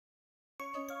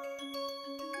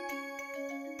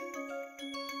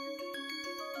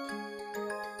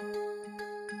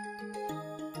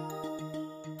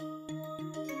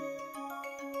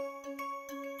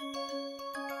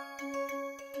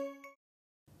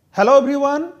Hello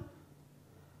everyone,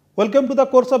 welcome to the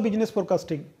course of business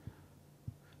forecasting.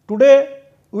 Today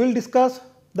we will discuss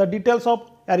the details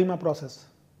of ARIMA process.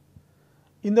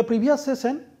 In the previous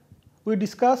session we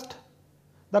discussed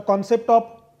the concept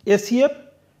of ACF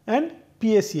and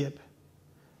PACF.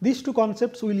 These two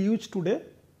concepts we will use today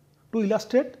to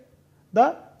illustrate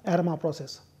the ARIMA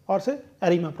process or say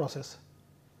ARIMA process.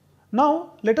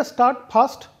 Now let us start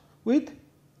first with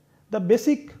the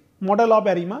basic model of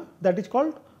ARIMA, that is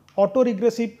called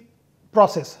auto-regressive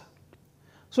process.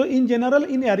 So in general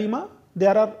in ARIMA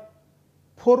there are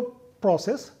four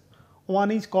processes.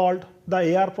 One is called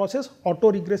the AR process,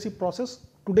 auto-regressive process.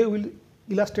 Today we will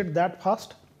illustrate that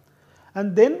first,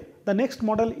 and then the next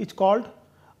model is called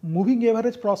moving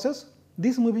average process.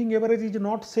 This moving average is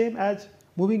not same as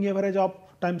moving average of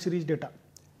time series data.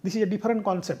 This is a different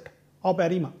concept of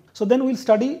ARIMA. So then we will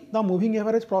study the moving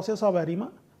average process of ARIMA.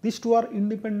 These two are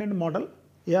independent model,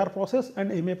 AR process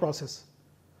and MA process.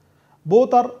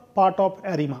 Both are part of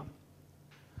ARIMA.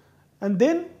 And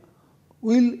then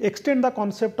we will extend the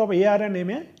concept of AR and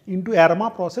MA into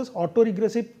ARIMA process,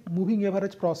 auto-regressive moving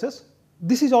average process.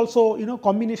 This is also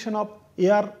combination of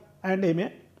AR and MA.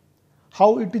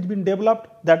 How it is been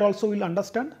developed, that also we will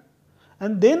understand.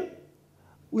 And then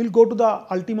we will go to the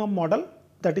ultimate model,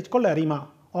 that is called ARIMA,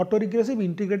 auto-regressive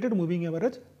integrated moving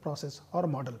average process or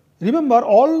model. Remember,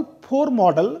 all four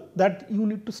model that you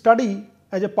need to study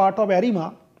as a part of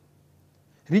ARIMA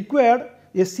required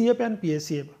ACF and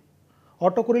PACF,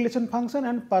 autocorrelation function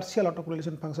and partial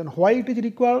autocorrelation function. Why it is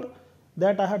required,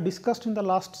 that I have discussed in the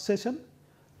last session.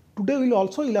 Today we will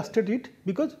also illustrate it,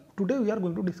 because today we are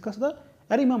going to discuss the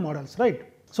ARIMA models, right.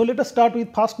 So let us start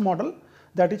with first model,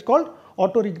 that is called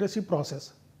auto-regressive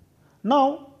process.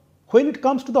 Now when it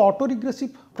comes to the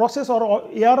auto-regressive process or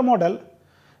AR model,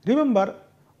 remember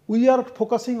we are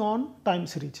focusing on time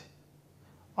series.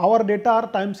 Our data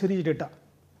are time series data,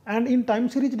 and in time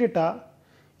series data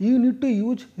you need to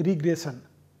use regression,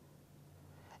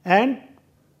 and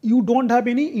you do not have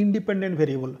any independent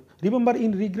variable. Remember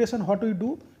in regression what we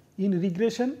do? In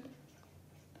regression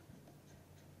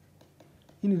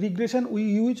we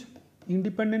use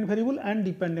independent variable and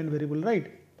dependent variable, right.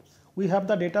 We have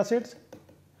the data sets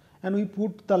and we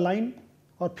put the line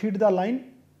or feed the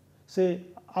line, say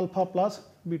alpha plus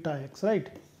beta x, right.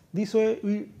 This way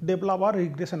we develop our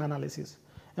regression analysis,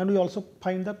 and we also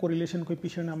find the correlation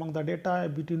coefficient among the data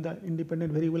between the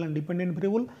independent variable and dependent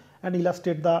variable and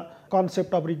illustrate the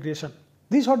concept of regression.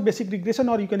 This is what basic regression,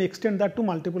 or you can extend that to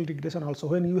multiple regression also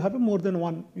when you have more than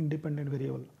one independent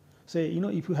variable. Say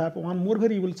if you have one more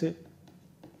variable, say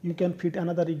you can fit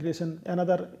another regression,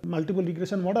 another multiple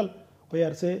regression model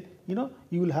where say you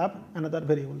will have another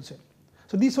variable, say.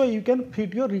 So this way you can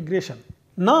fit your regression.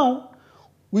 Now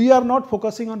we are not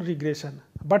focusing on regression,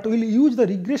 but we will use the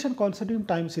regression concept in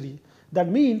time series. That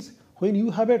means when you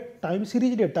have a time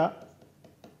series data,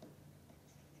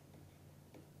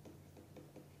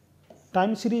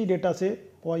 say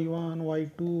y1,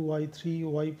 y2, y3,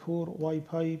 y4,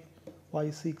 y5,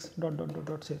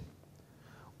 y6 ... say.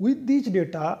 With these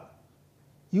data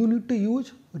you need to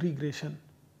use regression.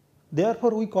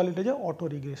 Therefore we call it as a auto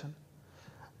regression.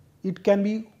 It can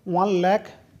be 1 lakh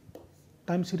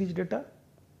time series data,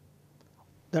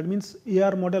 that means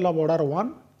AR model of order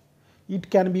 1. It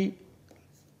can be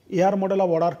AR model of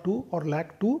order 2 or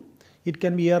lakh 2. It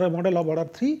can be AR model of order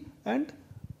 3 and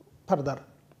further.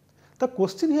 The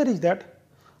question here is that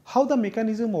how the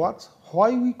mechanism works,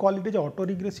 why we call it as auto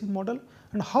regressive model,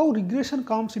 and how regression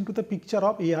comes into the picture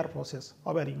of AR process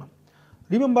of ARIMA.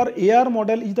 Remember, AR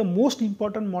model is the most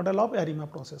important model of ARIMA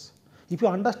process. If you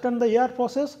understand the AR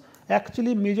process,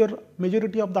 actually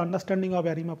majority of the understanding of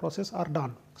ARIMA process are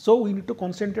done. So we need to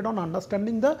concentrate on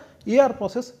understanding the AR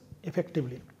process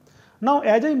effectively. Now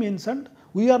as I mentioned,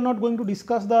 we are not going to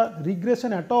discuss the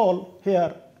regression at all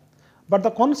here, but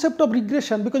the concept of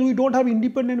regression, because we do not have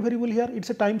independent variable here, it is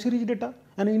a time series data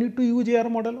and we need to use AR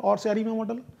model or say ARIMA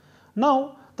model.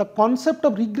 Now the concept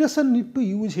of regression need to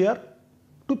use here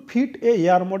to fit a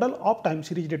AR model of time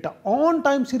series data on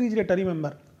time series data,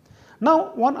 remember.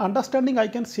 Now one understanding I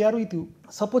can share with you,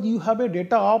 suppose you have a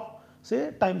data of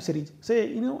say time series,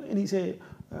 say any say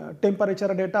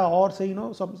temperature data or say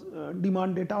some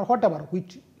demand data or whatever,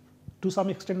 which to some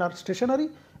extent are stationary,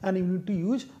 and you need to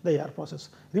use the AR process.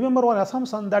 Remember one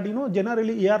assumption that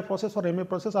generally AR process or MA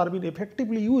process are being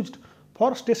effectively used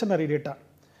for stationary data.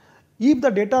 If the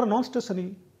data are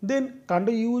non-stationary, then can't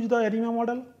we use the ARIMA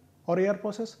model or AR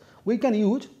process? We can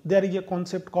use, there is a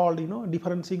concept called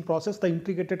differencing process, the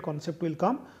integrated concept will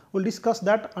come. We will discuss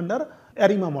that under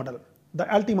ARIMA model,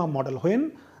 the ultimate model,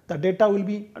 when the data will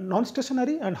be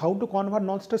non-stationary and how to convert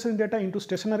non-stationary data into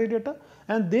stationary data,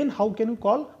 and then how can you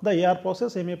call the AR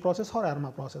process, MA process or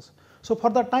ARIMA process. So,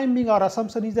 for the time being our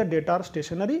assumption is that data are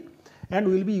stationary and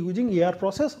we will be using AR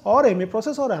process or MA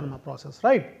process or ARIMA process,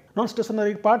 right.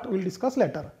 Non-stationary part we will discuss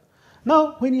later.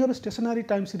 Now, when you have a stationary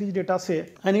time series data say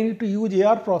and you need to use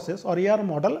AR process or AR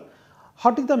model,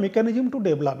 what is the mechanism to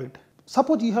develop it?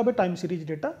 Suppose you have a time series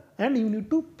data and you need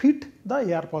to fit the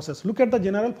AR process. Look at the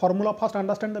general formula, first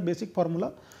understand the basic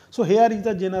formula. So, here is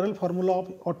the general formula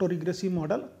of auto-regressive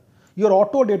model. Your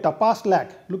auto data past lag,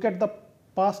 look at the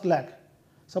past lag.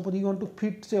 Suppose you want to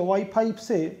fit say Y5,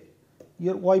 say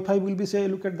your Y5 will be say,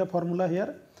 look at the formula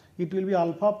here, it will be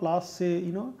alpha plus say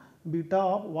beta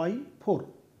of Y4.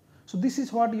 So, this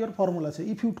is what your formula say.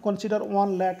 If you consider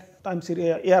 1 lakh time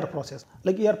series AR process,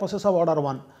 like AR process of order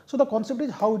 1. So, the concept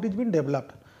is how it is been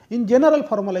developed. In general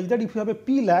formula is that if you have a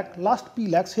P lag, last P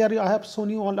lags, here I have shown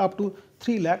you on up to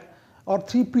 3 lag or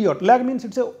 3 period. Lag means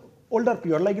it is a older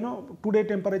period, like today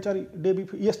temperature, day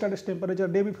before yesterday's temperature,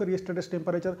 day before yesterday's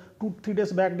temperature, 2-3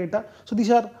 days back data. So,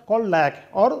 these are called lag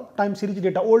or time series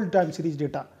data, old time series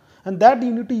data, and that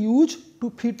you need to use to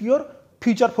fit your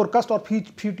future forecast or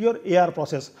fit your AR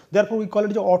process. Therefore, we call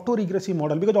it the auto-regressive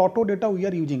model because auto data we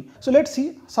are using. So, let us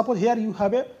see, suppose here you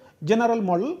have a general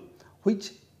model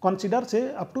which considers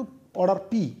say up to order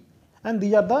P, and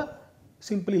these are the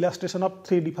simple illustration of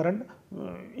 3 different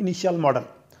initial model.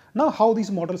 Now, how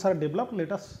these models are developed,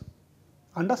 let us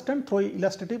understand through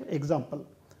illustrative example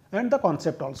and the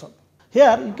concept also.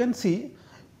 Here you can see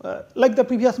like the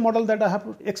previous model that I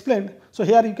have explained. So,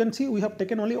 here you can see we have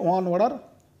taken only one order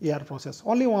AR process,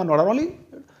 only one order, only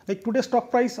like today's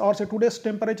stock price or say today's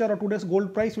temperature or today's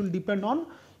gold price will depend on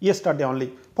yesterday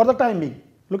only for the time being.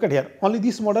 Look at here, only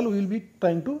this model we will be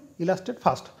trying to illustrate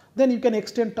first. Then you can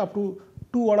extend up to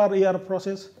 2 order AR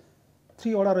process,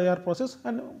 3 order AR process,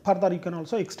 and further you can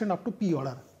also extend up to P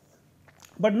order.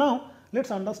 But now, let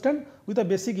us understand with a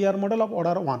basic AR model of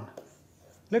order 1.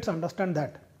 Let us understand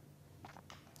that.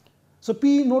 So,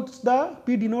 P denotes the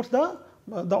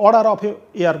order of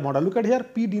a AR model. Look at here,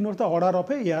 P denotes the order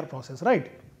of a AR process,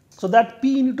 right. So, that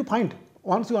P you need to find.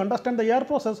 Once you understand the AR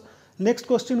process, next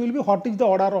question will be what is the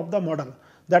order of the model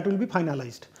that will be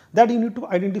finalized. That you need to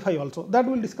identify also, that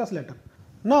we will discuss later.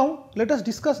 Now, let us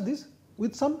discuss this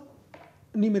with some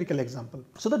numerical example,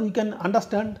 so that we can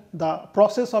understand the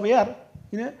process of AR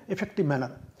in an effective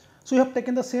manner. So, we have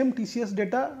taken the same TCS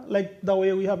data like the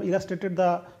way we have illustrated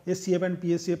the SCF and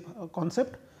PSF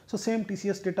concept. So, same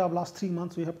TCS data of last 3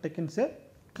 months we have taken say,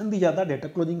 and these are the data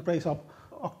closing price of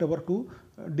October to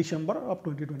December of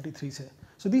 2023 say.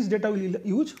 So, these data will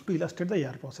use to illustrate the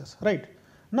AR process, right.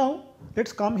 Now, let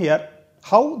us come here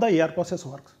how the AR process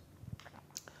works.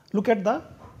 Look at the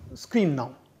screen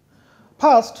now.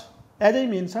 First, as I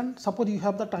mentioned, suppose you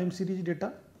have the time series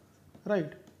data,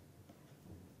 right,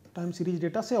 time series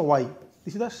data say Y,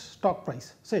 this is the stock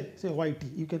price say YT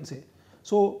you can say.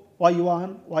 So,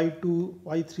 Y1, Y2,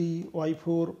 Y3,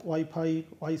 Y4, Y5,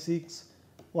 Y6,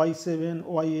 Y7,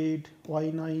 Y8,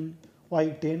 Y9,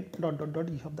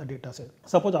 Y10 ... you have the data set.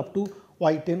 Suppose up to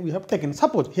Y10 we have taken,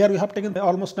 suppose here we have taken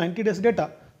almost 90 days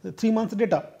data, 3 months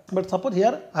data, but suppose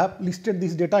here I have listed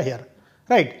this data here,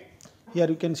 right. Here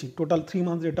you can see total 3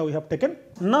 months data we have taken.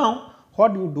 Now,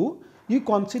 what you do? You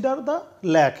consider the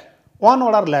lag, 1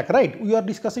 order lag, right. We are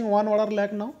discussing 1 order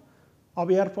lag now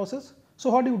of AR process. So,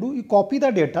 what do? You copy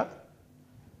the data.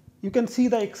 You can see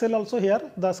the Excel also here,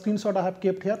 the screenshot I have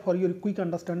kept here for your quick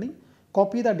understanding.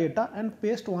 Copy the data and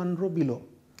paste 1 row below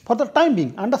for the time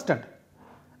being, understand.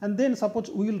 And then suppose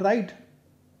we will write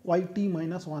YT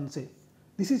minus 1 say.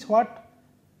 This is what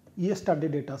yesterday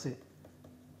data say.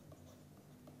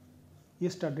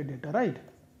 Yesterday data, right.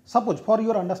 Suppose for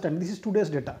your understanding, this is today's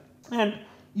data, and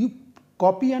you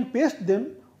copy and paste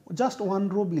them just 1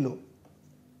 row below.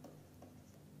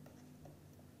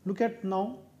 Look at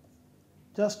now,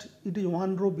 just it is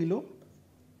 1 row below.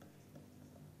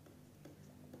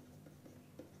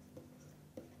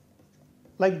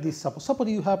 Like this, suppose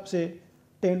you have say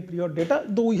 10 period data,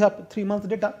 though we have 3 months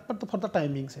data, but for the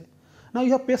time being say. Now,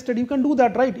 you have pasted, you can do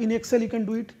that, right, in Excel you can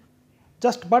do it,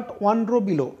 just but 1 row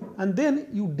below, and then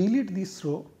you delete this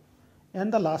row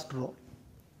and the last row.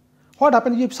 What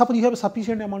happens if suppose you have a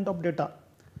sufficient amount of data?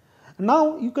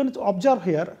 Now, you can observe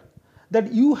here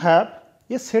that you have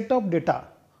a set of data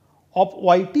of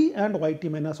YT and YT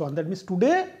minus 1, that means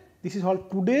today, this is all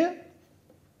today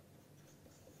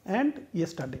and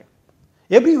yesterday.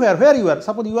 Everywhere where you are,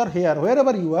 suppose you are here,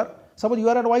 wherever you are, suppose you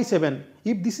are at Y7,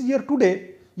 if this is your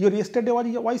today, your yesterday was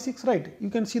Y6, right, you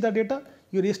can see the data,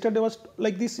 your yesterday was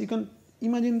like this, you can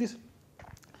imagine this.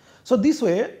 So, this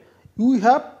way you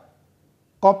have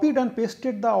copied and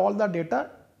pasted all the data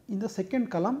in the second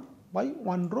column by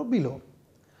one row below.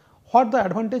 What the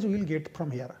advantage we will get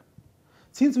from here?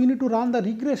 Since we need to run the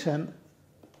regression,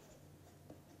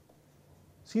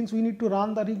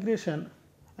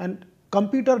 and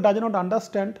computer does not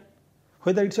understand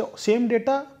whether it is a same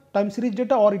data, time series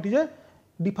data, or it is a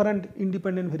different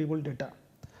independent variable data.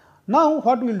 Now,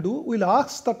 what we will do? We will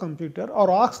ask the computer or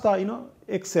ask the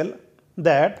Excel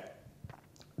that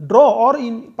draw, or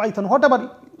in Python,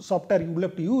 whatever software you will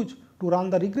have to use to run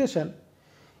the regression,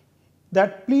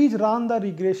 that please run the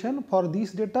regression for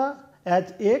this data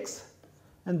as x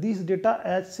and this data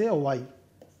as say y.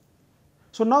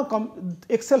 So, now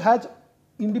Excel has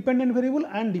independent variable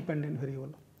and dependent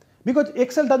variable, because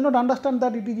Excel does not understand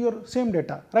that it is your same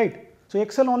data, right. So,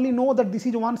 Excel only know that this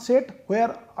is one set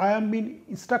where I am being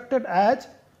instructed as,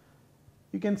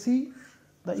 you can see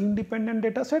the independent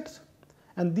data sets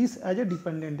and this as a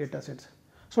dependent data sets.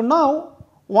 So, now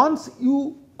once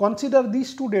you consider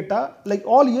these two data like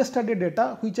all yesterday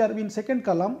data which are in second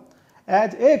column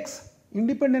as x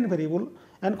independent variable,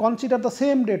 and consider the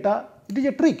same data, it is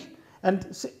a trick, and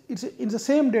it is the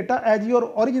same data as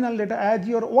your original data as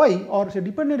your y or say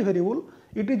dependent variable,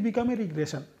 it is become a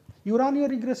regression. You run your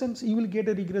regressions, you will get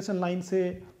a regression line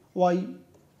say y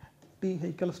t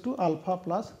equals to alpha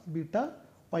plus beta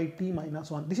y t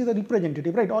minus 1. This is the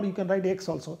representative, right, or you can write x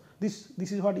also. This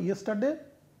is what yesterday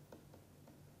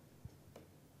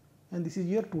and this is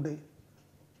your today.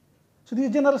 So, this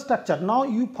is general structure. Now,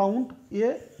 you found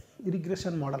a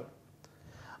regression model,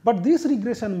 but this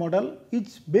regression model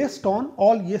is based on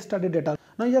all yesterday data.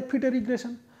 Now, you have fit a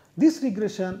regression. This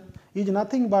regression is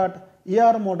nothing but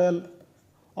AR model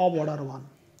of order 1.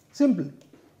 Simple.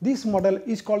 This model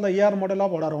is called the AR model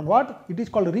of order 1. What? It is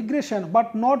called regression,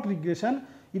 but not regression,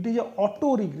 it is a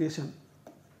auto regression,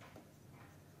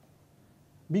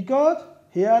 because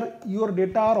here your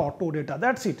data are auto data,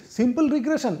 that is it. Simple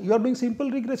regression, you are doing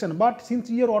simple regression, but since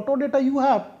your auto data you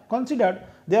have considered,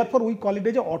 therefore we call it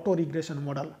as a auto regression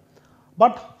model.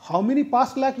 But how many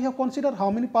past lag you have considered,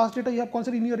 how many past data you have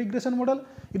considered in your regression model?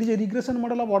 It is a regression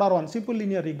model of order 1, simple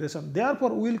linear regression.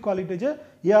 Therefore, we will call it as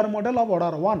a AR model of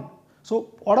order 1.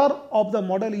 So, order of the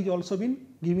model is also been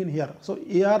given here. So,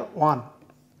 AR1,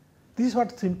 this is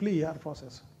what simply AR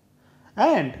process,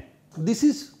 and this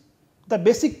is the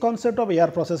basic concept of AR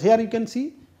process. Here you can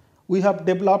see we have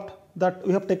developed that,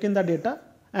 we have taken the data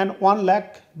and one lag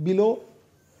below,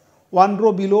 one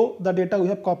row below the data we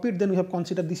have copied, then we have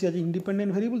considered this as an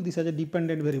independent variable, this as a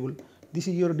dependent variable. This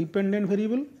is your dependent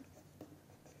variable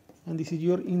and this is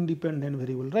your independent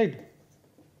variable, right.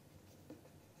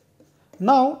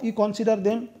 Now, you consider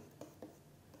them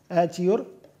as your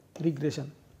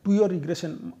regression to your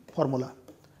regression formula,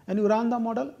 and you run the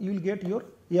model, you will get your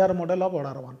AR model of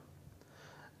order 1.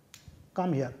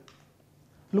 Come here,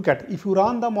 look at, if you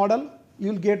run the model,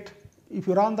 you will get, if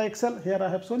you run the Excel, here I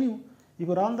have shown you, if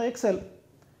you run the Excel,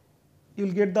 you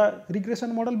will get the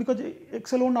regression model, because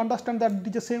Excel won't understand that it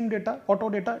is the same data, auto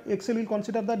data. Excel will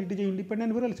consider that it is an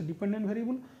independent variable, it is a dependent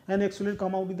variable, and Excel will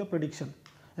come out with the prediction,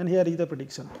 and here is the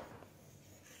prediction.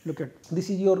 Look at, this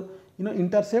is your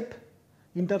intercept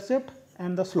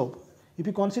and the slope. If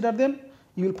you consider them,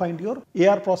 you will find your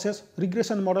AR process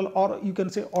regression model, or you can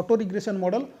say auto regression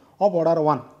model of order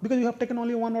 1, because you have taken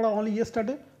only one order only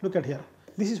yesterday. Look at here,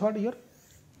 this is what your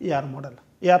AR model,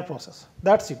 AR process,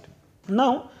 that is it.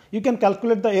 Now, you can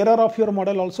calculate the error of your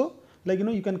model also, like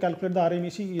you can calculate the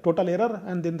RMSE total error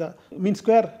and then the mean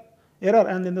square error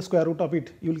and then the square root of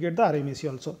it, you will get the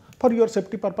RMSE also. For your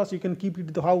safety purpose, you can keep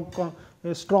it how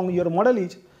strong your model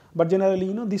is, but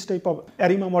generally this type of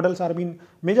ARIMA models are being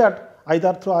measured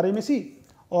either through RMSE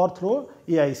or through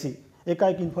AIC,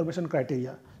 Archaic Information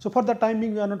Criteria. So, for the time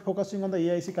being we are not focusing on the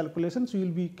AIC calculations, we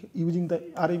will be using the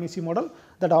RMSE model,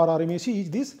 that our RMSE is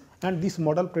this and this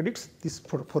model predicts this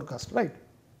forecast, right.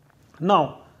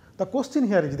 Now, the question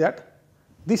here is that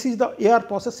this is the AR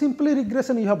process, simply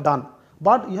regression you have done,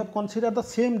 but you have considered the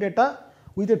same data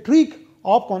with a trick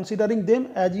of considering them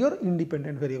as your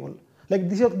independent variable. Like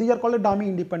these are called a dummy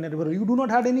independent variable. You do not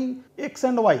have any x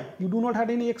and y,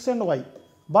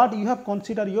 but you have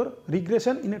considered your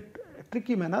regression in a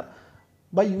tricky manner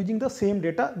by using the same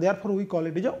data. Therefore, we call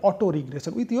it as a auto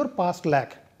regression with your past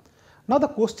lag. Now, the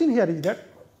question here is that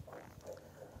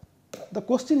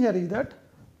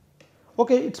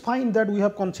okay, it is fine that we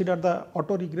have considered the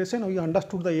auto regression, we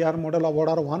understood the AR model of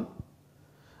order 1,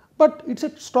 but it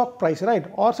is a stock price, right,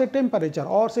 or say temperature,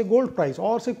 or say gold price,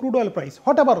 or say crude oil price,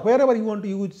 whatever, wherever you want to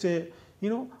use say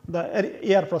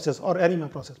the AR process or ARIMA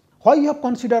process. Why we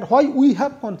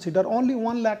have considered only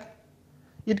 1 lakh?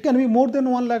 It can be more than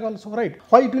 1 lakh also, right?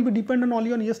 Why it will be dependent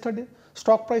only on yesterday?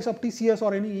 Stock price of TCS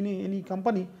or any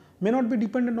company may not be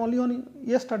dependent only on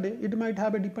yesterday. It might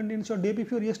have a dependency on day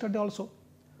before yesterday also,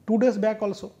 2 days back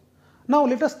also. Now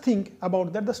let us think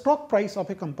about that. The stock price of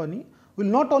a company will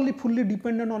not only fully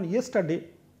dependent on yesterday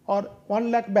or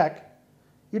 1 lakh back,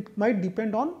 it might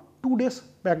depend on 2 days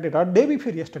back data or day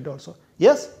before yesterday also.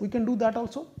 Yes, we can do that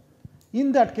also.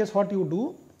 In that case, what you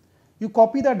do, you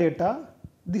copy the data.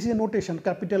 This is a notation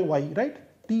capital Y, right?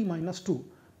 T minus 2.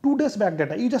 2 days back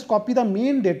data. You just copy the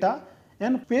main data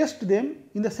and paste them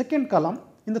in the second column,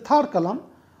 in the third column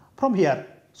from here.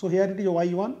 So here it is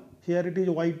Y1, here it is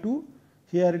Y2,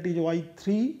 here it is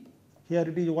Y3, here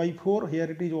it is Y4,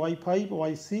 here it is Y5,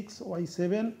 Y6,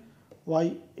 Y7,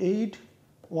 Y8,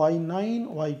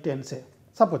 Y9, Y10 say.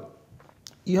 Suppose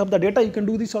you have the data, you can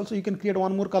do this also. You can create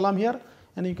one more column here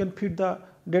and you can feed the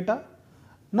data.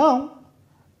 Now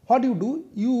what you do,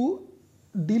 you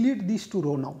delete these 2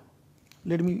 rows now.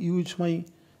 Let me use my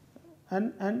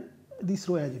and this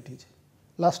row as it is,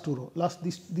 last 2 rows, last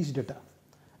this data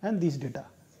and this data.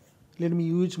 Let me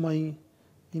use my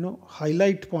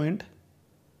highlight point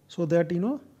so that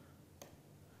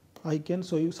I can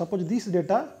show you. Suppose this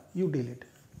data you delete,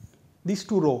 these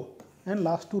 2 rows and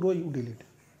last 2 rows you delete,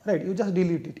 right? You just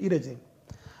delete it, erase it.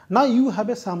 Now you have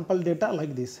a sample data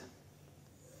like this.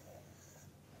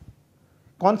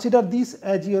 Consider this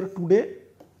as your today.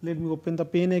 Let me open the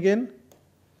pen again.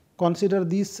 Consider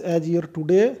this as your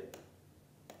today.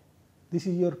 This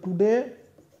is your today.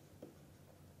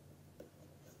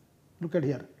 Look at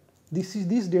here. This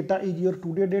data is your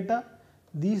today data.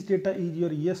 This data is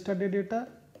your yesterday data.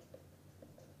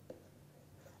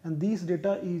 And this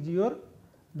data is your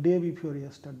day before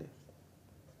yesterday.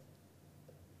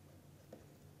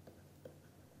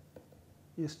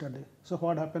 So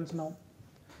what happens now?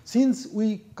 Since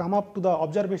we come up to the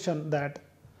observation that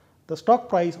the stock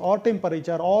price or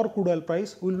temperature or crude oil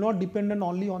price will not depend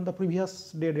only on the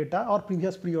previous day data or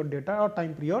previous period data or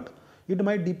time period, it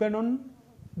might depend on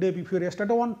day before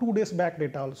yesterday, on 2 days back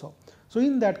data also. So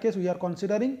in that case, we are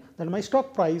considering that my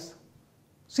stock price,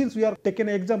 since we have taken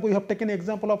an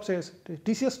example of say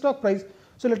TCS stock price,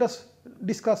 so let us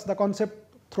discuss the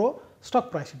concept through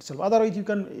stock price itself. Otherwise, you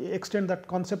can extend that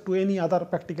concept to any other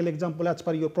practical example as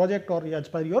per your project or as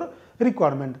per your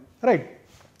requirement, right,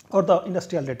 or the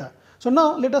industrial data. So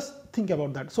now let us think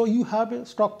about that. So you have a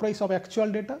stock price of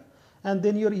actual data, and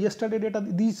then your yesterday data.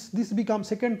 This becomes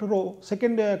second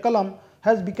column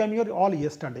has become your all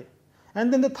yesterday,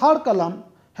 and then the third column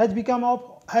has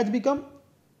become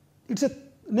it's a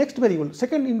next variable,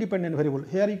 second independent variable.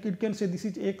 Here you can say this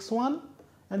is x1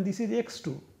 and this is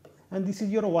x2 and this is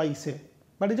your y say,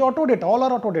 but it's auto data, all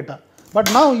are auto data.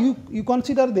 But now you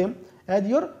consider them as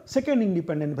your second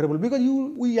independent variable, because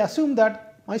we assume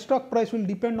that my stock price will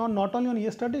depend on not only on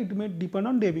yesterday, it may depend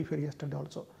on day before yesterday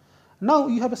also. Now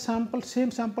you have a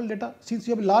same sample data. Since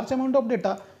you have a large amount of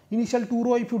data, initial 2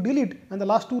 row if you delete and the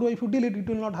last 2 row if you delete, it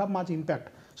will not have much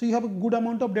impact. So you have a good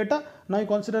amount of data. Now you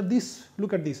consider this,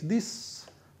 look at this,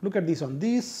 look at this one.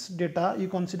 This data you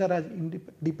consider as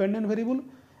dependent variable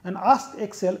and ask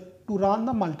Excel to run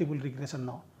the multiple regression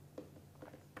now.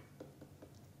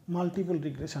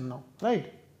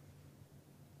 Right?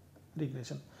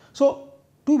 Regression. So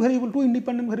two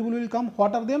independent variable will come.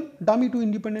 What are them? Dummy 2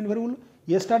 independent variable,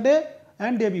 yesterday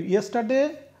and day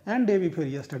before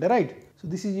yesterday, right? So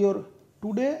this is your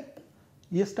today,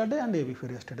 yesterday and day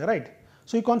before yesterday, right?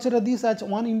 So you consider this as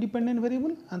one independent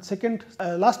variable and second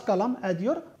last column as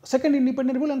your second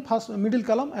independent variable and first middle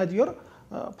column as your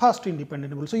first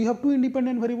independent variable. So you have 2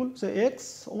 independent variables, say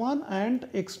x1 and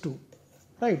x2,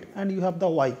 right? And you have the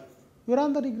y. You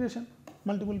run the regression,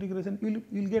 multiple regression, you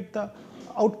will get the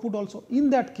output also. In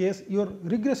that case, your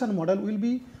regression model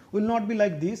will not be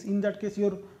like this. In that case,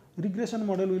 your regression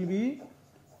model will be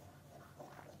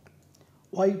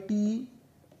yt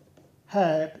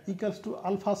hat equals to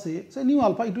alpha, say new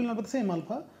alpha, it will not be the same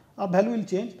alpha, a value will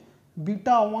change,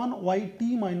 beta 1 yt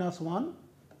minus 1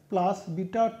 plus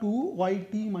beta 2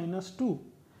 yt minus 2,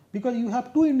 because you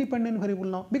have 2 independent variable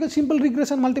now, because simple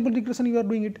regression, multiple regression you are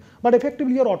doing it, but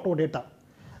effectively your auto data.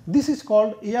 This is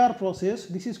called AR process,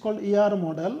 this is called AR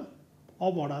model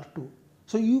of order 2.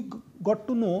 So you got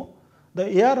to know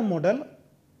the AR model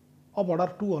of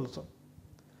order 2 also.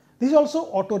 This is also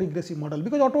auto-regressive model,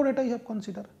 because auto data you have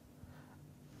considered.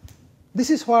 This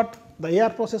is what the AR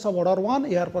process of order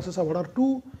 1, AR process of order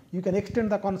 2, you can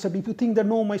extend the concept. If you think that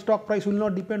no, my stock price will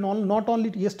not depend on not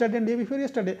only yesterday and day before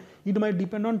yesterday, it might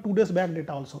depend on 2 days back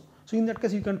data also. So in that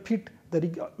case, you can fit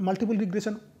the multiple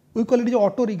regression, we call it the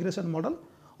auto-regression model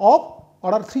of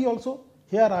order 3 also.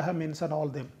 Here I have mentioned all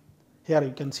them. Here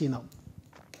you can see now.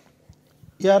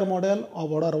 AR model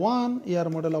of order 1, AR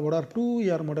model of order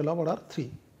 2, AR model of order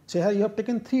 3. So here you have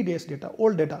taken 3 days data,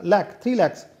 old data, 3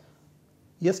 lakhs,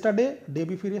 yesterday, day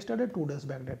before yesterday, 2 days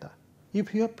back data.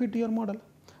 If you have fit your model,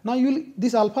 now you will,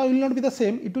 this alpha will not be the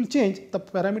same, it will change, the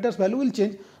parameters value will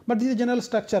change, but this is a general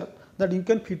structure that you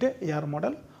can fit a AR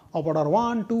model of order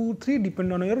 1, 2, 3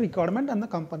 depending on your requirement and the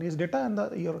company's data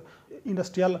and your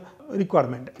industrial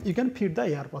requirement. You can fit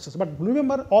the AR process, but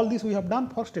remember all this we have done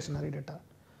for stationary data.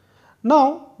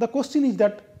 Now the question is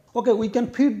that, okay, we can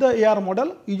fit the AR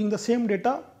model using the same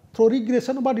data through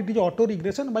regression, but it is auto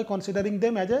regression by considering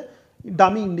them as a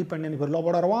dummy independent variable of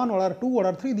order 1, order 2,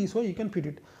 order 3, this way you can fit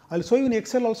it. I will show you in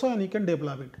Excel also and you can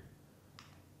develop it.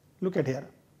 Look at here.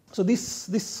 So this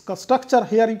structure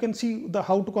here you can see the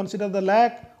how to consider the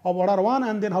lakh of order 1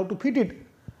 and then how to fit it.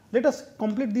 Let us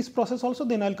complete this process also,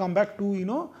 then I will come back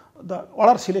to the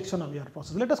order selection of your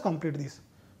process. Let us complete this.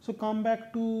 So come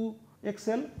back to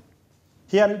Excel.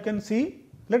 Here you can see,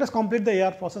 let us complete the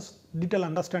AR process detailed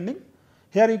understanding.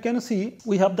 Here you can see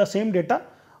we have the same data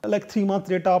like 3 month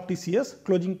data of TCS,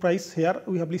 closing price here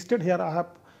we have listed. Here I have,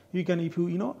 you can, if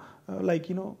you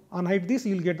unhide this,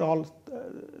 you will get all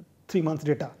 3 month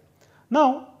data.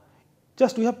 Now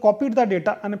just we have copied the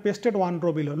data and pasted one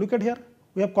row below. Look at here,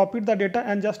 we have copied the data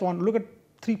and just one, look at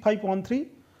 3513,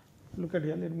 look at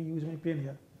here, let me use my pen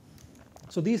here.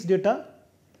 So this data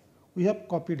we have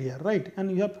copied here, right,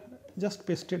 and we have just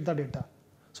pasted the data.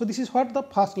 So this is what the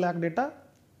first lakh data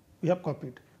we have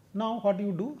copied. Now what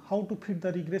you do, how to fit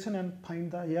the regression and find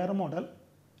the AR model,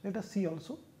 let us see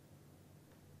also.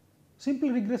 Simple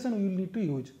regression we will need to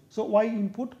use. So y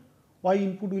input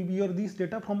will be your this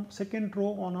data from second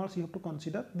row onwards, you have to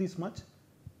consider this much,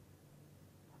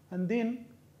 and then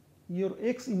your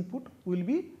x input will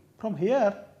be from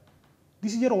here,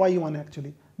 this is your y1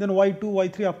 actually, then y2,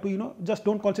 y3 up to just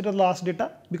don't consider the last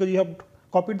data because you have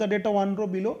copied the data one row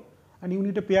below and you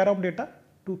need a pair of data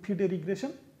to fit a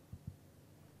regression.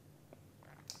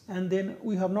 And then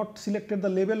we have not selected the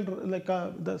label like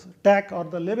the tag or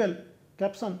the label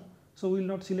caption, so we will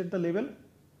not select the label,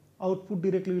 output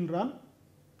directly will run,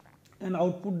 and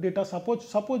output data suppose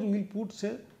we will put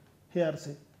say here,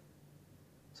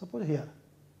 suppose here,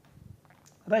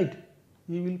 right,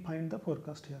 you will find the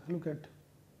forecast here. Look at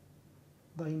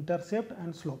the intercept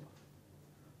and slope.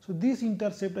 So this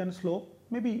intercept and slope,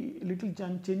 maybe little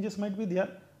changes might be there.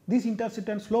 This intercept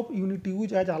and slope you need to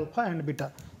use as alpha and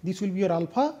beta. This will be your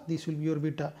alpha, this will be your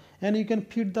beta, and you can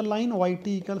fit the line yt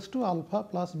equals to alpha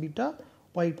plus beta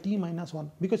yt minus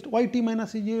 1, because yt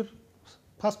minus is your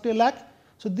first a lakh.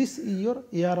 So this is your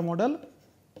AR model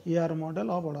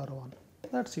of order 1.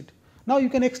 That's it. Now you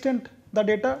can extend the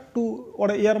data to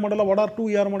AR model of order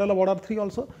 2, AR model of order 3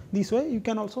 also. This way you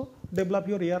can also develop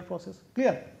your AR process.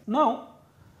 Clear? Now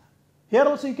here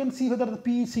also you can see whether the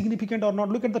P is significant or not.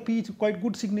 Look at the P is quite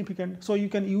good significant. So you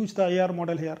can use the AR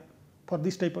model here for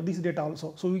this type of this data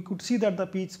also. So we could see that the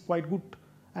P is quite good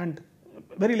and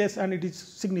very less and it is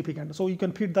significant. So you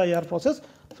can fit the AR process.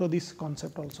 So this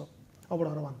concept also of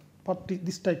order 1 for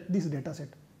this data set.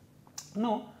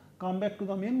 Now come back to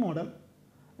the main model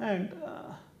and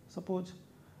suppose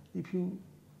if you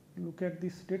look at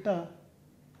this data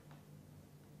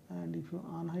and if you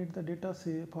unhide the data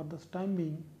say for this time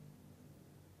being,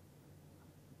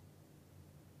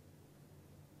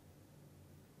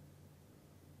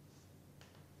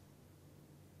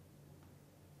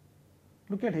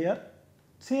 look at here,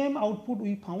 same output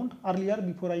we found earlier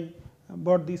before I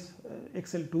brought this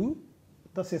Excel to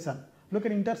the session. Look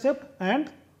at intercept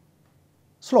and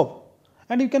slope,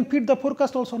 and you can fit the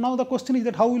forecast also. Now the question is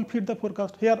that how we will fit the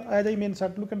forecast. Here as I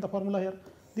mentioned, look at the formula here,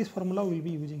 this formula we will be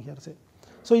using here say.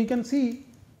 So you can see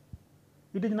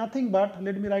it is nothing but,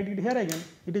 let me write it here again,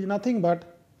 it is nothing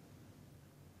but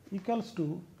equals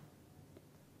to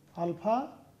alpha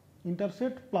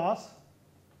intercept plus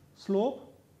slope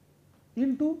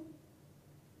into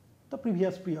the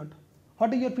previous period.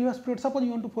 What is your previous period? Suppose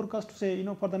you want to forecast say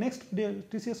for the next day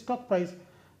TCS stock price,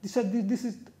 this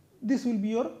will be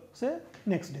your say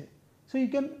next day. So you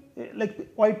can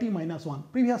like yt minus 1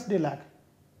 previous day lag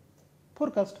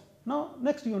forecast. Now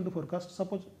next you want to forecast,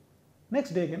 suppose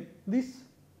next day again this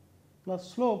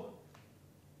plus slope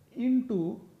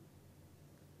into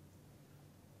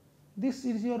this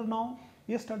is your now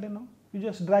yesterday. Now you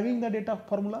just dragging the data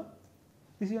formula.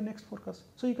 This is your next forecast.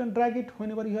 So you can drag it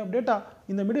whenever you have data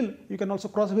in the middle. You can also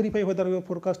cross verify whether your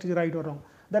forecast is right or wrong.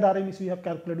 That RMS we have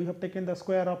calculated. We have taken the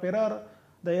square of error,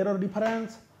 the error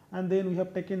difference, and then we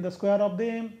have taken the square of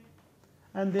them,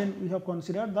 and then we have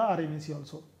considered the RMSE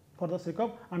also for the sake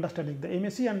of understanding the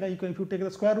MSE, and if you take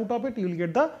the square root of it, you will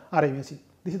get the RMSE.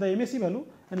 This is the MSE value,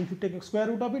 and if you take the square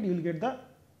root of it, you will get the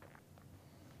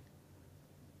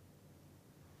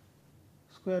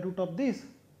square root of this,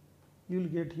 you will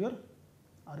get your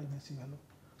RMSE value.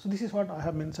 So, this is what I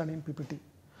have mentioned in PPT.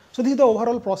 So, this is the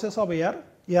overall process of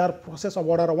AR process of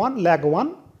order 1, lag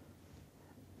 1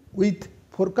 with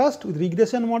forecast, with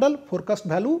regression model, forecast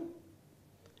value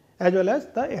as well as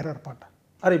the error part,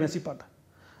 RMSE part.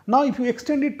 Now, if you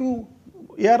extend it to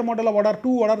AR model of order 2,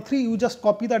 order 3, you just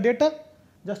copy the data,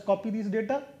 just copy this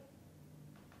data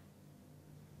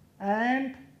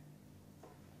and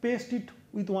paste it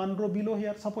with one row below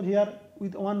here. Suppose here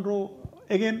with one row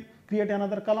again create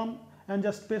another column and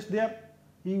just paste there,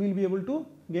 you will be able to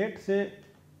get, say,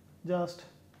 just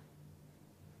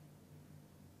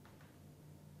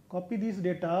copy this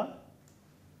data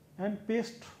and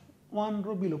paste one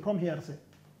row below from here, say,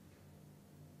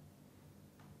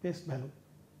 paste value.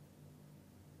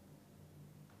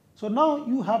 So, now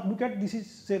you have look at this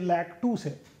is say lag 2,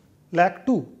 say lag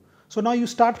 2. So, now you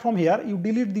start from here, you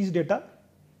delete these data,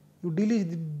 you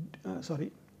delete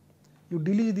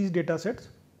these data sets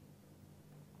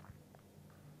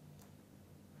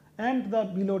and the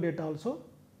below data also.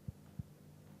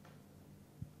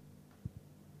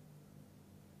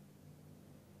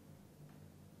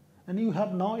 And you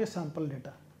have now a sample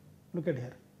data. Look at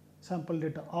here, sample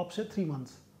data of say 3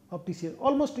 months of TCS.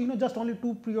 Almost just only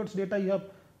 2 periods data you have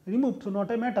removed, so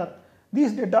not a matter.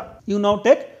 This data you now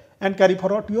take and carry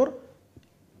forward to your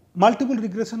multiple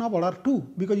regression of order 2,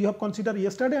 because you have considered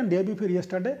yesterday and day before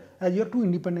yesterday as your 2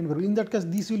 independent variables. In that case,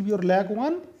 this will be your lag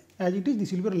 1 as it is,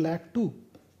 this will be your lag 2.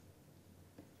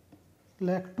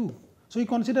 Lag 2. So, you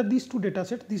consider these 2 data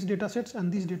sets, these data sets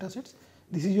and these data sets.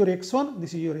 This is your x1,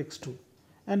 this is your x2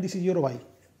 and this is your y.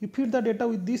 You feed the data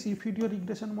with this, you feed your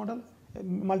regression model,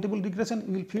 multiple regression,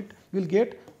 you will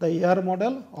get the AR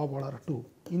model of order 2.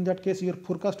 In that case, your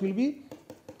forecast will be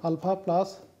alpha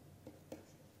plus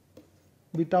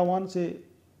beta 1, say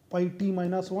yt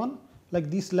minus 1, like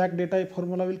this lag data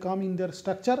formula will come in their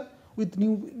structure with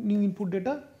new input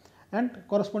data, and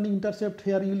corresponding intercept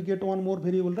here you will get one more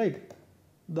variable, right,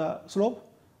 the slope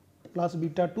plus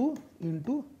beta 2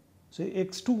 into say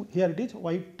x2, here it is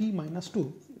yt minus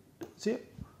 2, say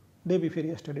day before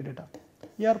yesterday data.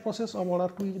 AR process of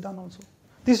order 2 is done also.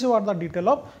 This is what the detail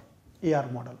of AR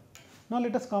model. Now,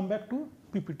 let us come back to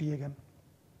PPT again.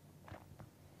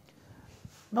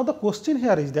 Now, the question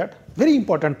here is that very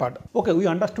important part. Okay, we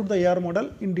understood the AR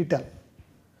model in detail,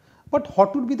 but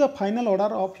what would be the final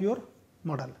order of your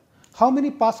model? How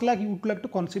many pass lag you would like to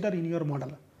consider in your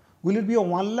model? Will it be a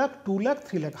 1 lakh, 2 lakh,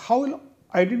 3 lakh? How will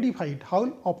identify it? How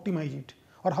will optimize it?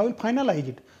 Or how will finalize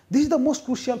it? This is the most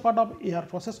crucial part of AR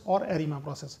process or ARIMA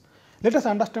process. Let us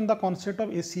understand the concept of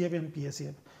SCF and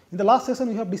PSCF. In the last session,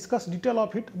 we have discussed detail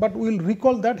of it, but we will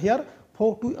recall that here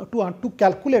to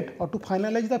calculate or to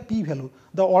finalize the P value,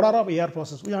 the order of AR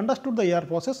process. We understood the AR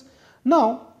process.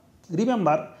 Now,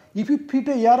 remember, if you fit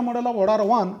a AR model of order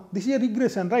 1, this is a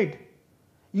regression, right?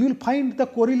 You will find the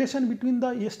correlation between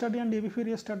the yesterday and day before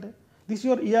yesterday. This is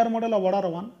your AR model of order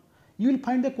 1. You will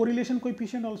find the correlation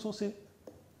coefficient also, say,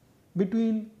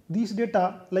 between these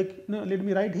data, like let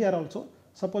me write here also,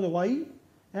 suppose y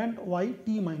and yt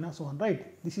minus 1,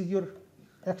 right? This is your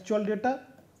actual data,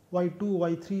 y2,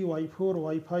 y3,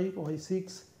 y4, y5,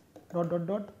 y6, dot dot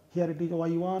dot. Here it is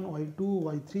y1, y2,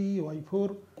 y3,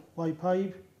 y4,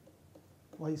 y5,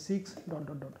 y6, dot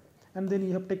dot dot. And then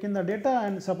you have taken the data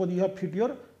and suppose you have fit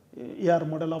your AR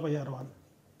model of AR1,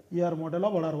 AR model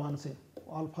of order 1, say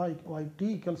alpha yt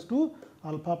equals to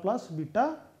alpha plus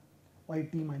beta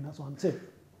yt minus 1, say.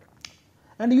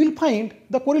 And you will find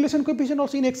the correlation coefficient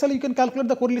also in Excel. You can calculate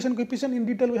the correlation coefficient in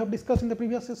detail, we have discussed in the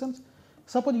previous sessions.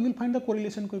 Suppose you will find the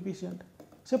correlation coefficient,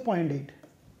 say 0.8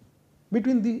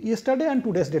 between the yesterday and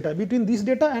today's data, between this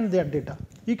data and that data.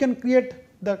 You can create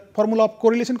the formula of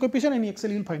correlation coefficient and in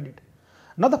Excel you will find it.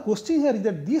 Now, the question here is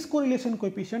that these correlation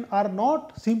coefficient are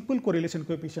not simple correlation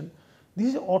coefficient.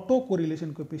 This is auto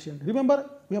correlation coefficient. Remember,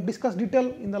 we have discussed detail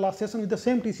in the last session with the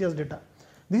same TCS data.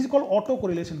 This is called auto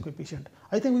correlation coefficient.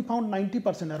 I think we found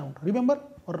 90% around, remember,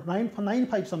 or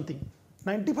 95 something,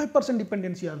 95%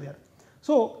 dependency are there.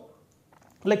 So,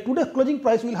 like today's closing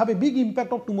price will have a big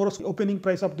impact of tomorrow's opening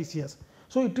price of TCS.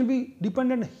 So, it will be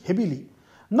dependent heavily.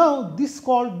 Now, this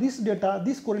data,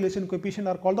 this correlation coefficient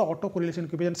are called the auto correlation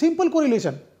coefficient, simple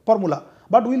correlation formula,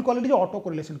 but we will call it the auto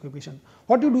correlation coefficient.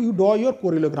 What you do? You draw your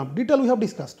correlogram, detail we have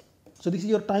discussed. So, this is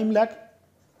your time lag,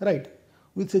 right,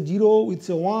 with say 0, with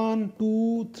say 1,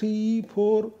 2, 3,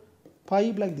 4,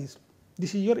 5 like this.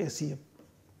 This is your SCF.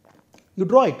 You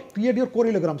draw it, create your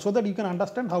correlogram so that you can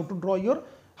understand how to draw your,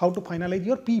 how to finalize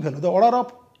your P value, the order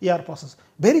of AR process.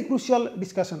 Very crucial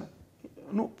discussion,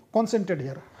 concentrate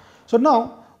here. So,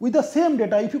 now with the same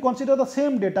data, if you consider the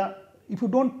same data if you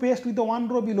do not paste with the one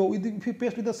row below, if you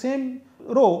paste with the same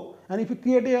row, and if you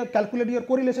calculate your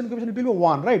correlation coefficient, it will be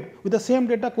 1, right? With the same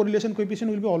data, correlation coefficient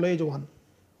will be always 1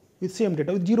 with same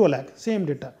data, with 0 lag, same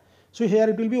data. So here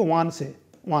it will be 1, say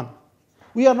 1.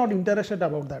 We are not interested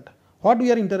about that. What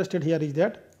we are interested here is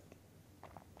that,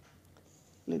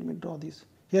 let me draw this,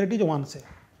 here it is 1, say.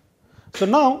 So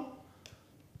now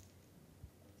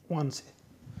 1, say.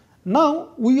 Now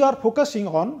we are focusing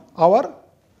on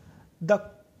the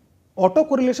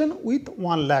autocorrelation with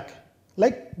 1 lag,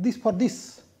 like this for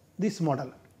this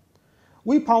model.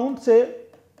 We found, say,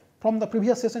 from the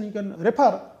previous session, you can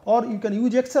refer or you can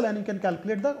use Excel and you can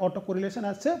calculate the autocorrelation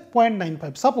as, say,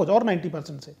 0.95 suppose, or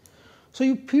 90%, say. So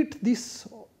you fit this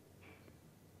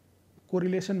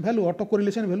correlation value,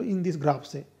 autocorrelation value in this graph,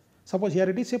 say. Suppose here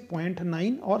it is, say,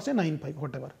 0.9 or say 0.95,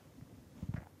 whatever.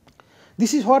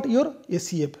 This is what your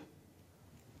ACF,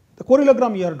 the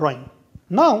correlogram you are drawing.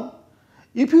 Now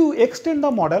if you extend the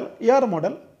model, AR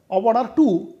model of order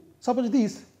 2, suppose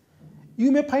this, you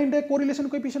may find a correlation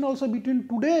coefficient also between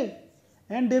today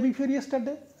and day before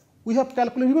yesterday. We have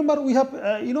calculated, remember we have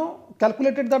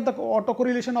calculated that the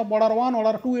autocorrelation of order 1,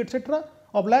 order 2, etc.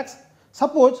 of lags.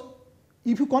 Suppose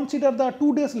if you consider the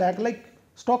 2 days lag, like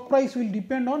stock price will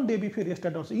depend on day before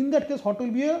yesterday also. In that case, what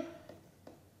will be a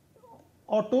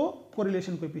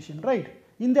autocorrelation coefficient, right?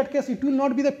 In that case, it will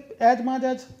not be as much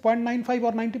as 0.95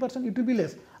 or 90%, it will be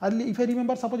less. Earlier, if I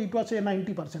remember, suppose it was say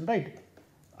 90%, right?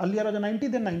 Earlier was a 90,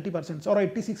 then 90% or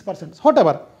 86%,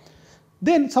 whatever.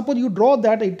 Then suppose you draw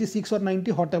that 86 or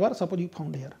 90, whatever, suppose you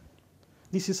found here.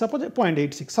 This is suppose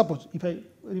 0.86, suppose if I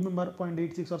remember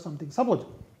 0.86 or something, suppose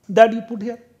that you put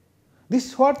here. This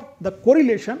is what the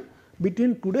correlation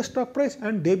between today's stock price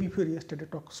and day before yesterday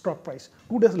stock price,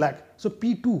 2 days lag. So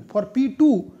P2, for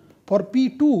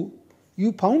P2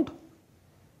 you found,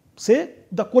 say,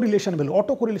 the correlation value,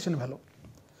 autocorrelation value.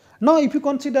 Now if you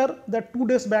consider that 2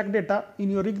 days back data in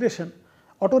your regression,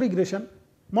 auto-regression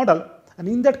model, and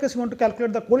in that case you want to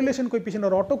calculate the correlation coefficient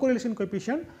or autocorrelation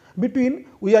coefficient between,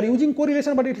 we are using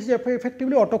correlation but it is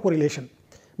effectively autocorrelation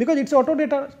because it is auto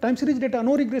data, time series data,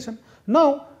 no regression.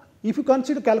 Now if you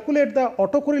calculate the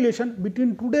autocorrelation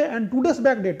between today and 2 days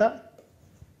back data,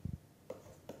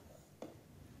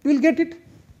 you will get it.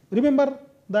 Remember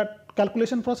that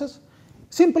calculation process,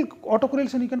 simple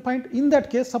autocorrelation you can find. In that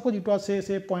case, suppose it was say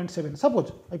 0.7,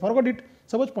 suppose I forgot it,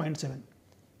 suppose 0.7,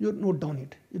 you note down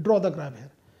it, you draw the graph here.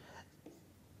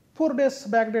 4 days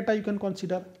back data you can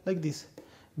consider like this.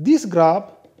 This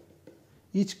graph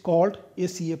is called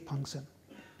ACF function.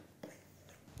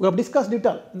 We have discussed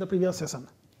detail in the previous session.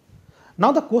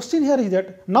 Now the question here is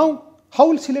that, now how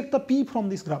will select the P from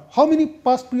this graph? How many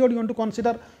past period you want to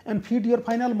consider and feed your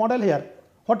final model here?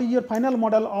 What is your final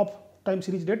model of time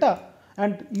series data?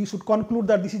 And you should conclude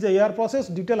that this is a AR process,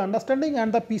 detailed understanding,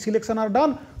 and the P selection are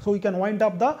done. So we can wind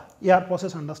up the AR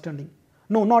process understanding.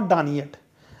 No, not done yet.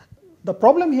 The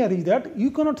problem here is that you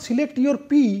cannot select your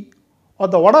P or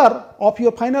the order of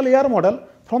your final AR model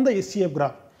from the ACF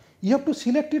graph. You have to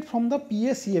select it from the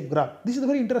PACF graph. This is the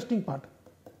very interesting part.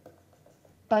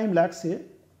 Time lag, say,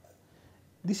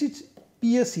 this is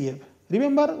PACF.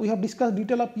 Remember, we have discussed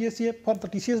detail of PACF for the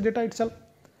TCS data itself.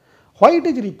 Why it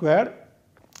is required?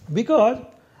 Because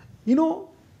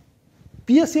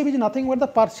PACF is nothing but the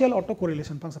partial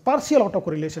autocorrelation function, partial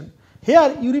autocorrelation.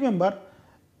 Here you remember,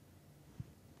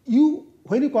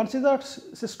 when you consider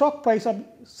say stock price of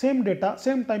same data,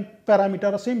 same time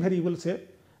parameter or same variable, say,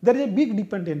 there is a big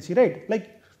dependency, right?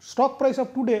 Like stock price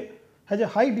of today has a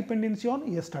high dependency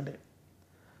on yesterday.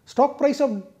 Stock price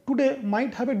of today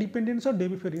might have a dependency on day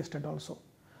before yesterday also.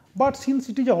 But since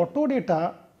it is auto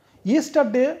data,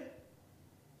 yesterday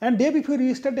and day before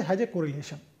yesterday has a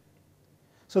correlation.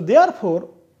 So therefore,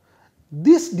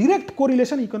 this direct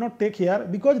correlation you cannot take here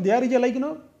because there is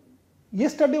a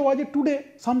yesterday was a today,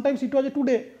 sometimes it was a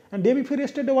today, and day before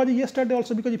yesterday was a yesterday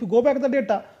also, because if you go back the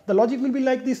data, the logic will be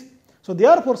like this. So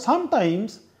therefore,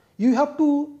 sometimes you have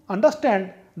to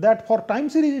understand that for time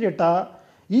series data,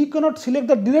 you cannot select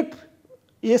the direct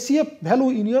ACF value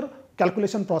in your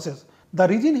calculation process. The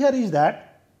reason here is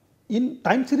that in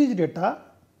time series data,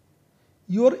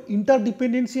 your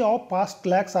interdependency of past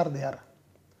lags are there.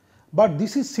 But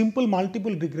this is simple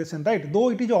multiple regression, right? Though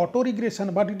it is auto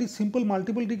regression, but it is simple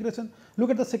multiple regression. Look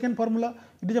at the second formula,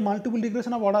 it is a multiple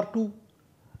regression of order 2.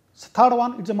 Third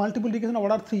one, it is a multiple regression of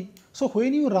order 3. So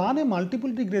when you run a multiple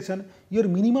regression, your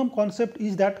minimum concept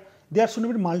is that there should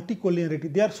not be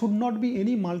multi-collinearity. There should not be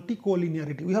any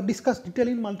multi-collinearity. We have discussed detail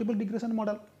in multiple regression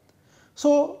model.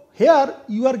 So here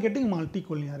you are getting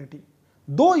multi-collinearity.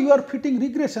 Though you are fitting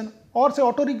regression or say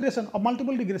auto regression or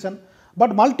multiple regression,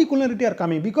 but multi-collinearity are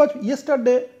coming because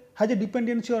yesterday has a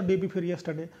dependency on day before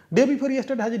yesterday. Day before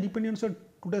yesterday has a dependency on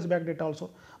today's back data also.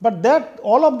 But that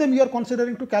all of them you are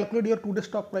considering to calculate your today's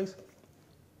stock price.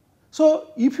 So,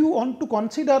 if you want to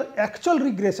consider actual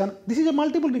regression, this is a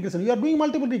multiple regression, you are doing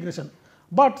multiple regression.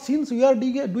 But since you are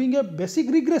doing a basic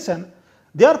regression,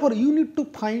 therefore, you need to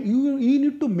find, you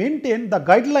need to maintain the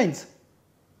guidelines,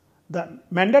 the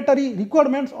mandatory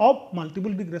requirements of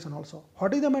multiple regression also.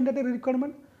 What is the mandatory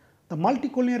requirement? The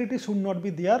multicollinearity should not be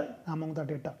there among the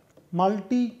data.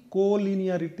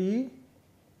 Multicollinearity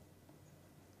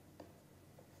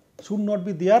should not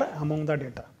be there among the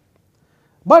data.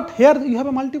 But here you have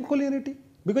a multicollinearity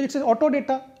because it is auto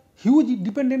data, huge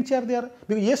dependency are there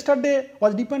because yesterday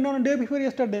was dependent on day before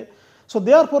yesterday. So,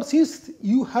 therefore, since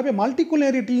you have a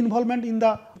multicollinearity involvement in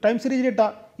the time series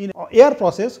data in AR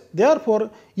process, therefore,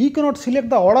 you cannot select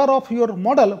the order of your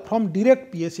model from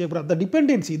direct PSEF graph. The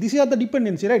dependency, this is the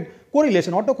dependency, right?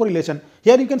 Correlation, auto correlation.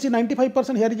 Here you can see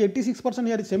 95%, here is 86%,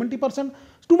 here is 70%.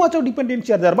 Too much of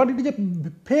dependency are there, but it is a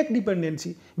fake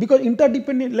dependency because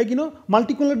interdependent, like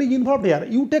multicollinearity is involved here.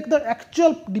 You take the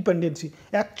actual dependency,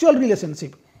 actual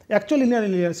relationship, actual linear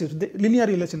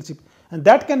relationship. And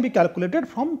that can be calculated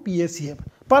from PSEF,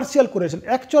 partial correlation,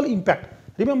 actual impact.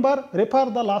 Remember, refer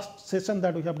the last session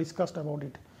that we have discussed about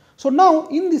it. So, now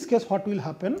in this case what will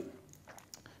happen?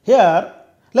 Here,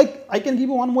 like I can give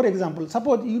you one more example.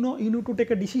 Suppose you need to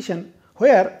take a decision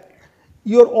where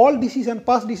your all decision,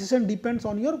 past decision depends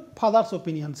on your father's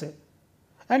opinion, say,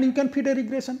 and you can fit a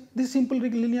regression. This is simple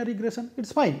linear regression, it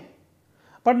is fine.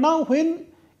 But now when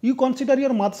you consider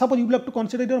your mother, suppose you would like to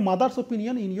consider your mother's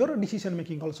opinion in your decision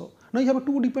making also. Now you have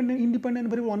two independent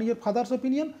variables, one is your father's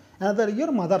opinion, another is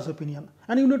your mother's opinion,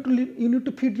 and you need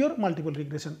to fit your multiple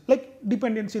regression, like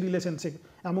dependency relationship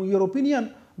among your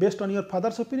opinion based on your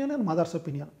father's opinion and mother's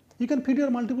opinion. You can fit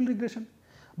your multiple regression.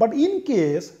 But in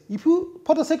case, if you,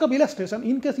 for the sake of illustration,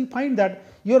 in case you find that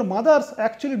your mother's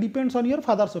actually depends on your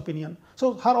father's opinion,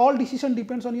 so her all decision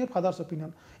depends on your father's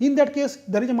opinion. In that case,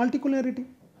 there is a multicollinearity.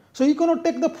 So, you cannot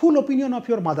take the full opinion of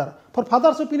your mother. For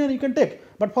father's opinion you can take,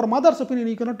 but for mother's opinion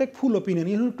you cannot take full opinion.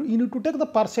 You need to take the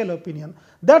partial opinion.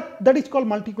 That is called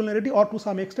multicollinearity, or to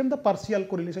some extent the partial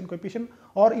correlation coefficient,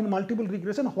 or in multiple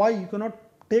regression why you cannot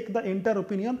take the entire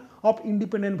opinion of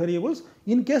independent variables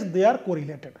in case they are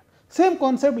correlated. Same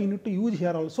concept you need to use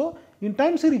here also in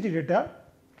time series data.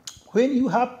 When you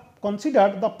have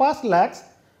considered the past lags,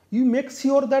 you make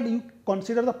sure that you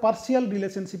consider the partial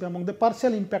relationship among the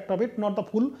partial impact of it, not the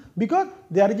full, because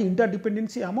there is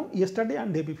interdependency among yesterday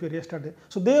and day before yesterday.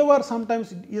 So, they were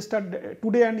sometimes yesterday,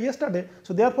 today and yesterday.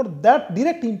 So, therefore, that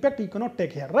direct impact you cannot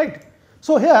take here, right.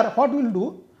 So, here what we will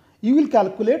do, you will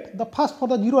calculate the first for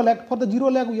the zero lag. For the zero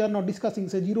lag we are not discussing,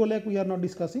 say zero lag we are not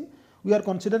discussing, we are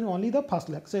considering only the first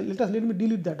lag. So, let me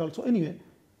delete that also anyway,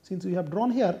 since we have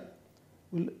drawn here,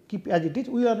 we will keep as it is,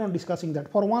 we are not discussing that.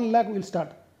 For one lag we will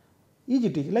start. Is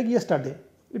it is like yesterday,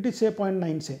 it is say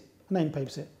 0.9 say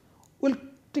 95 say, we will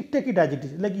take it as it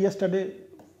is like yesterday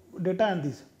data and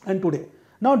this and today.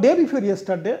 Now day before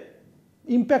yesterday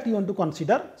impact you want to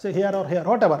consider, say here or here,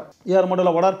 whatever, AR model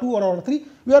of order 2 or order 3,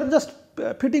 we are just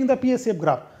fitting the PSEF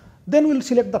graph, then we will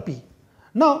select the P.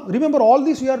 Now remember all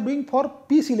this we are doing for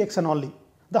P selection only,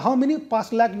 the how many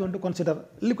past lag you want to consider,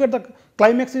 look at the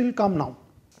climax will come now.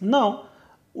 Now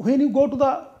when you go to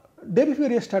the day before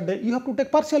yesterday, you have to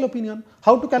take partial opinion.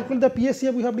 How to calculate the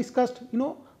PSEF we have discussed,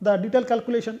 the detailed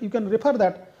calculation, you can refer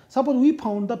that. Suppose we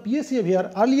found the PSEF here,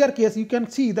 earlier case you can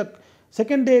see the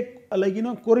second day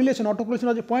correlation, autocorrelation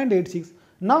was 0.86.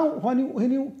 Now when you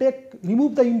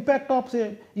remove the impact of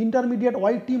say intermediate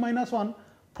yt minus 1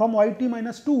 from yt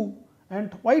minus 2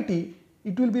 and yt,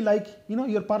 it will be like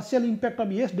your partial impact of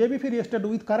day before yesterday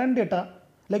with current data,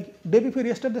 like day before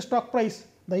yesterday stock price,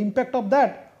 the impact of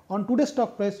that on today's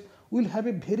stock price will have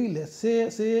a very less, say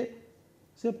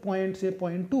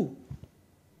 0.2,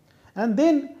 and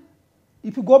then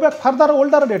if you go back further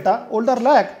older data, older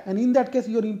lag, and in that case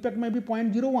your impact may be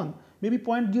 0.01, maybe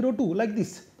 0.02, like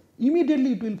this,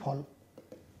 immediately it will fall.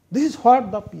 This is what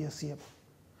the PSEF.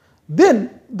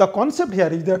 Then the concept here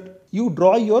is that you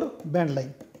draw your band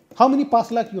line. How many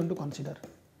past lag you want to consider?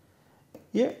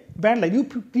 A band line, you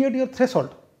create your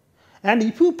threshold, and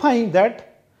if you find that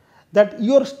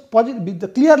your positive, the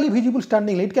clearly visible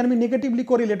standing line, it can be negatively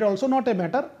correlated also, not a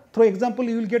matter. Through example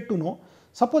you will get to know.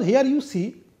 Suppose here you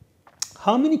see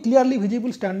how many clearly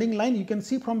visible standing line you can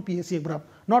see from PSEF graph,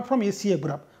 not from ACF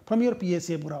graph, from your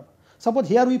PSEF graph. Suppose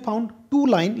here we found two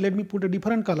line, let me put a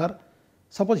different color.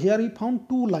 Suppose here we found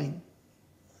two line.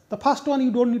 The first one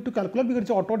you don't need to calculate because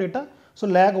it's auto data. So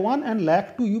lag 1 and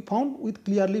lag 2 you found with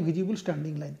clearly visible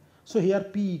standing line. So here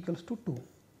P equals to 2.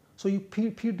 So, you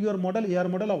feed your model AR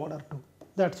model of order 2.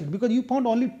 That is it, because you found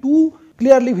only two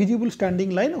clearly visible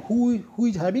standing line who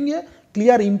is having a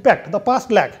clear impact, the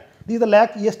past lag. This is the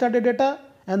lag yesterday data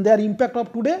and their impact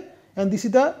of today, and this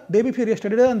is the day before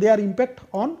yesterday data and their impact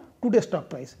on today's stock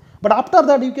price. But after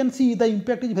that you can see the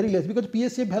impact is very less, because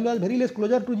PSF value is very less,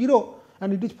 closer to 0,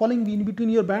 and it is falling in between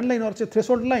your band line or say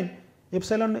threshold line,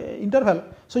 epsilon interval.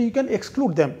 So you can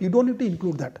exclude them, you don't need to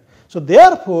include that. So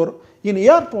therefore, in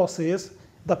AR process,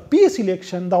 the P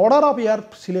selection, the order of AR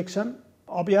selection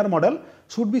of AR model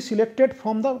should be selected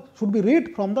from the, should be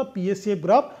read from the PSF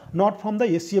graph, not from the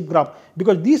SCF graph,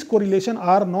 because these correlation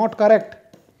are not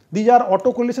correct. These are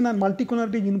autocorrelation and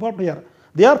multicollinearity is involved here.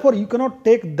 Therefore, you cannot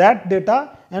take that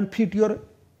data and fit your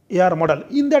AR model.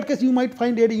 In that case, you might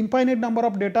find an infinite number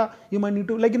of data. You might need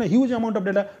to, like in a huge amount of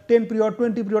data, 10 period,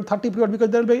 20 period, 30 period, because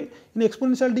there will be an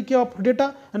exponential decay of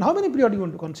data. And how many period you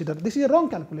want to consider? This is a wrong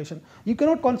calculation. You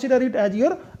cannot consider it as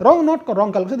your wrong, not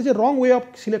wrong calculation. This is a wrong way of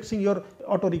selecting your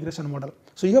auto regression model.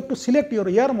 So you have to select your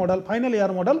AR model, final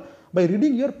AR model, by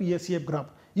reading your PSCF graph.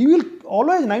 You will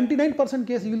always 99%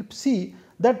 case you will see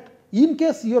that in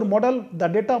case your model, the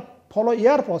data follow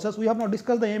AR process. We have not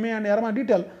discussed the MA and ARIMA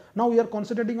detail. Now we are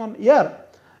concentrating on AR.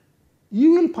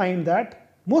 You will find that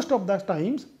most of the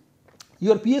times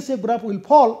your PSF graph will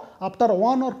fall after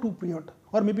 1 or 2 period,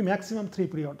 or maybe maximum 3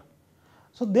 period.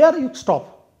 So there you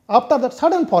stop. After that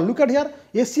sudden fall, look at here,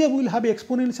 SCF will have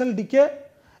exponential decay,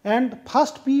 and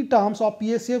first P terms of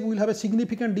PSF will have a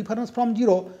significant difference from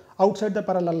 0 outside the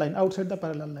parallel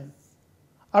line,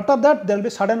 After that, there will be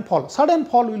sudden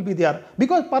fall will be there,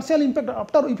 because partial impact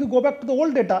after, if you go back to the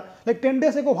old data, like 10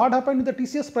 days ago what happened with the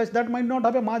TCS price, that might not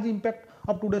have a much impact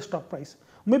of today's stock price.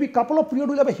 Maybe couple of period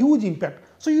will have a huge impact.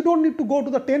 So you don't need to go to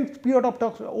the 10th period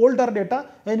of older data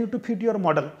and you to fit your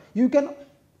model. You can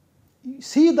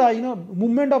see the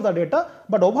movement of the data,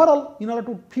 but overall in order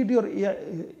to fit your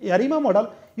ARIMA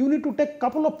model, you need to take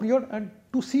couple of period and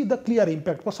to see the clear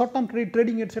impact. For short term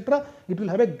trading, etc., it will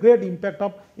have a great impact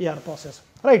of AR process,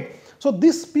 right. So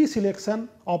this P selection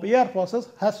of AR process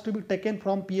has to be taken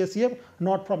from PSCF,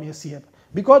 not from SCF,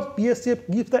 because PSCF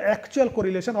gives the actual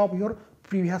correlation of your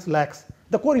previous lags,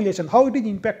 the correlation, how it is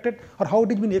impacted or how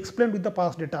it is been explained with the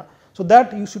past data. So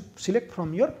that you should select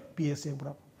from your PSCF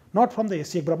graph, not from the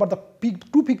SCF graph. But the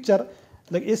two picture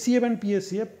like SCF and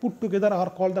PSCF put together are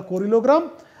called the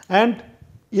correlogram, and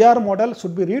AR model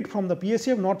should be read from the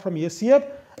PSCF, not from SCF,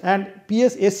 and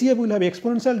SCF will have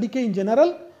exponential decay in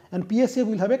general, and PSCF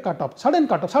will have a cutoff, sudden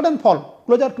fall,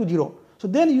 closer to 0. So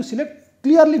then you select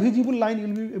clearly visible line, you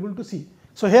will be able to see.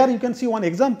 So here you can see one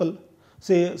example,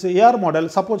 say AR model,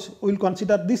 suppose we will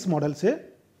consider this model, say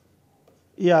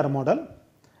AR model,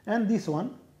 and this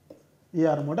one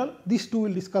AR model. These two we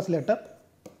will discuss later.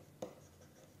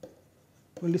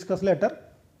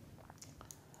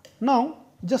 Now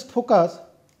just focus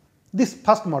this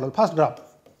first model, first graph.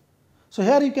 So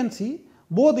here you can see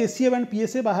both SCF and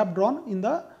PSF I have drawn in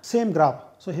the same graph.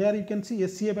 So here you can see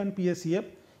SCF and PSCF.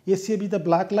 SCF is the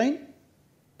black line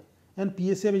and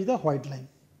PSF is the white line.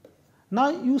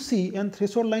 Now you see, and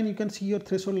threshold line, you can see your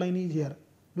threshold line is here.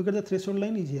 Look at the threshold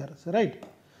line is here, so right.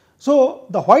 So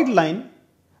the white line,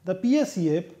 the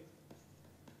PSCF,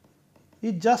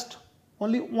 is just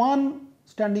only one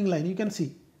standing line. You can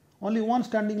see only one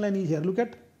standing line is here. Look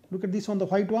at this one, the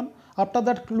white one. After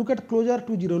that, look at closer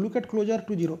to 0. Look at closer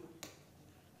to 0.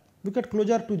 Look at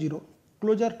closer to 0.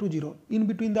 Closer to 0 in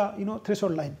between the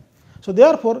threshold line. So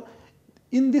therefore,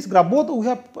 in this graph, both we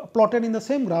have plotted in the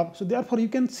same graph. So therefore, you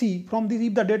can see from this,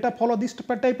 if the data follow this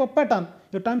type of pattern,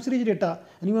 your time series data,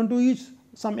 and you want to use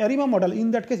some ARIMA model,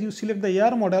 in that case you select the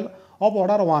AR model of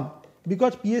order 1,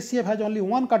 because PSCF has only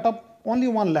one cutoff, only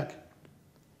one lag.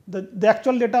 The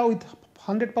actual data with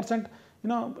 100%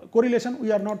 correlation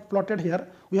we are not plotted here.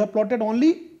 We have plotted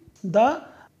only the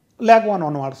lag 1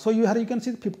 onwards. So here you can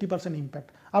see 50%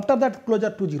 impact. After that, closer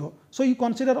to 0. So you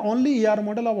consider only AR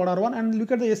model of order 1, and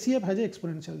look at the SCF has a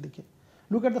exponential decay.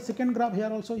 Look at the second graph here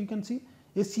also, you can see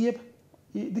SCF,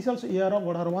 this also AR of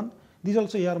order 1, this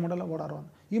also AR model of order 1.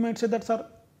 You might say that, sir,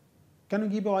 can you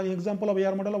give an example of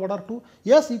AR model of order 2?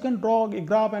 Yes, you can draw a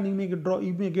graph and you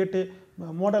may get a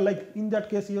model like, in that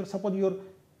case, suppose your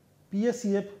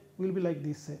PSCF will be like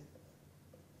this, say,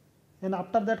 and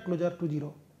after that closer to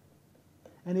 0,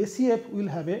 and SCF will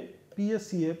have a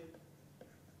PSCF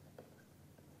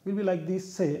will be like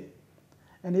this, say,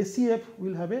 and SCF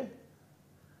will have a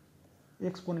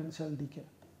exponential decay.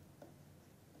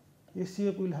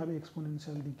 SCF will have a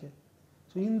exponential decay.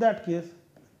 So in that case,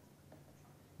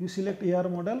 you select AR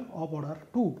model of order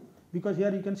 2, because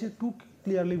here you can see two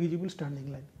clearly visible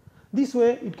standing line. This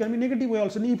way it can be negative way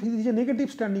also. If it is a negative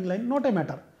standing line, not a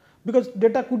matter. because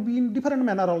data could be in different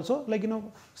manner also, like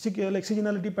like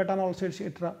seasonality pattern also,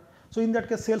 etc. So in that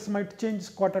case sales might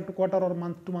change quarter to quarter or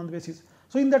month to month basis.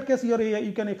 So in that case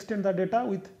you can extend the data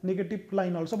with negative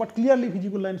line also, but clearly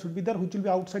visible line should be there which will be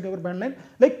outside our band line,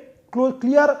 like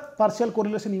clear partial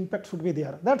correlation impact should be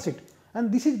there, that's it.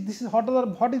 And this is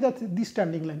what is this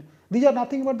standing line? These are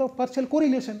nothing but the partial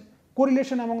correlation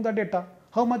among the data,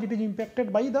 how much it is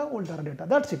impacted by the older data,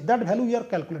 that's it. That value you are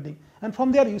calculating, and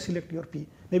from there you select your P.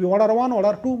 Maybe order 1,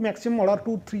 order 2, maximum order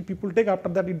 2, 3 people take, after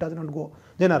that it does not go.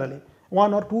 Generally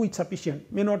 1 or 2 is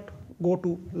sufficient, may not go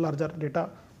to larger data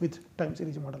with time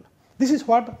series model. This is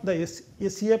what the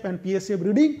SCF and PSCF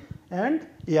reading and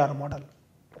AR model.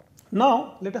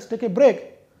 Now let us take a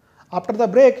break. After the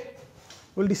break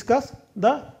we will discuss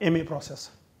the MA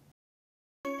process.